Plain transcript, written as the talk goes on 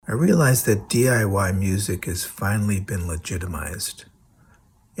I realized that DIY music has finally been legitimized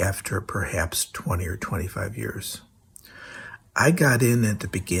after perhaps 20 or 25 years. I got in at the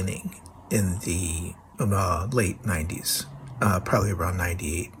beginning in the late 90s, probably around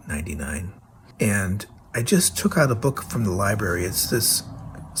 98, 99. And I just took out a book from the library. It's this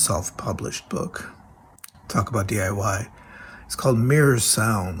self-published book. Talk about DIY. It's called Mirror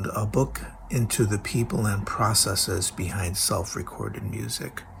Sound, a book into the people and processes behind self-recorded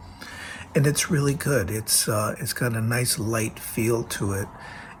music. And it's really good. It's got a nice light feel to it,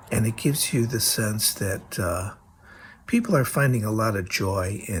 and it gives you the sense that people are finding a lot of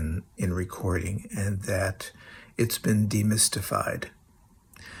joy in recording, and that it's been demystified.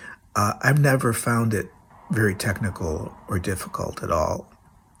 I've never found it very technical or difficult at all.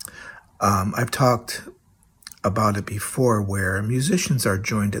 I've talked about it before, where musicians are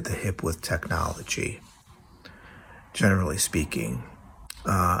joined at the hip with technology, generally speaking.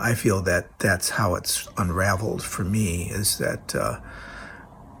 I feel that that's how it's unraveled for me, is that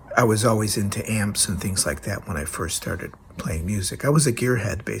I was always into amps and things like that when I first started playing music. I was a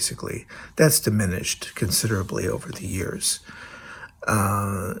gearhead, basically. That's diminished considerably over the years.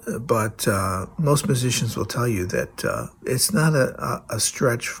 But most musicians will tell you that it's not a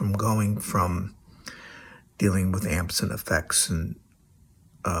stretch from going from dealing with amps and effects and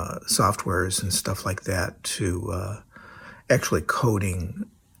softwares and stuff like that to actually coding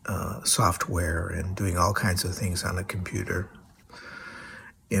software and doing all kinds of things on a computer.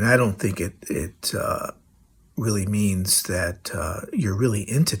 And I don't think it really means that you're really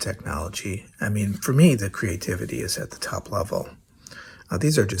into technology. I mean, for me, the creativity is at the top level.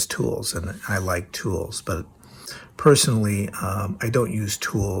 These are just tools, and I like tools. But personally, I don't use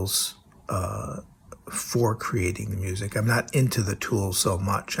tools for creating the music. I'm not into the tools so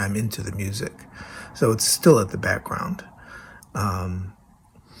much. I'm into the music. So it's still at the background.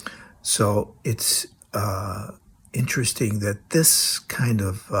 So it's interesting that this kind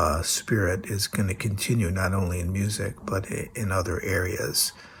of spirit is going to continue not only in music, but in other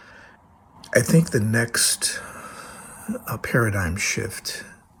areas. I think the next paradigm shift,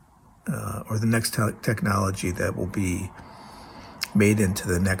 or the next technology that will be made into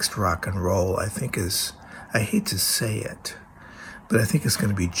the next rock and roll, I think is, I hate to say it, but I think it's going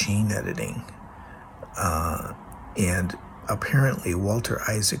to be gene editing. And apparently Walter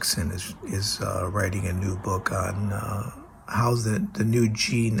Isaacson is writing a new book on how the new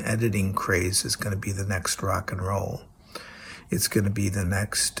gene editing craze is going to be the next rock and roll. It's going to be the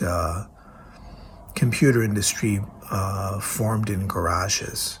next computer industry formed in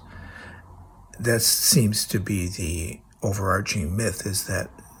garages. That seems to be the overarching myth, is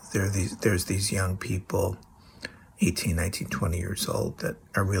that there's these young people, 18, 19, 20 years old, that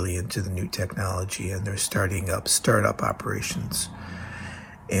are really into the new technology, and they're starting up startup operations.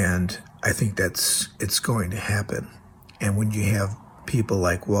 And I think it's going to happen. And when you have people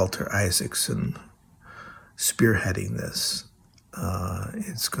like Walter Isaacson spearheading this,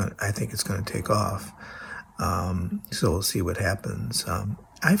 I think it's going to take off. So we'll see what happens.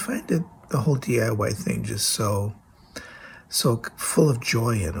 I find the whole DIY thing just so full of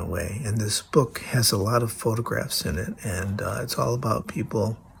joy in a way. And this book has a lot of photographs in it, and it's all about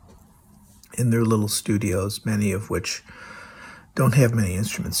people in their little studios, many of which don't have many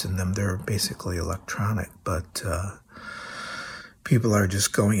instruments in them. They're basically electronic, but people are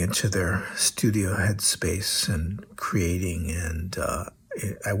just going into their studio headspace and creating, and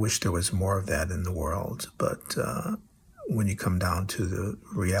I wish there was more of that in the world. But when you come down to the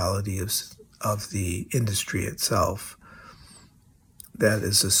reality of the industry itself, that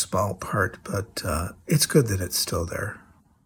is a small part, but it's good that it's still there.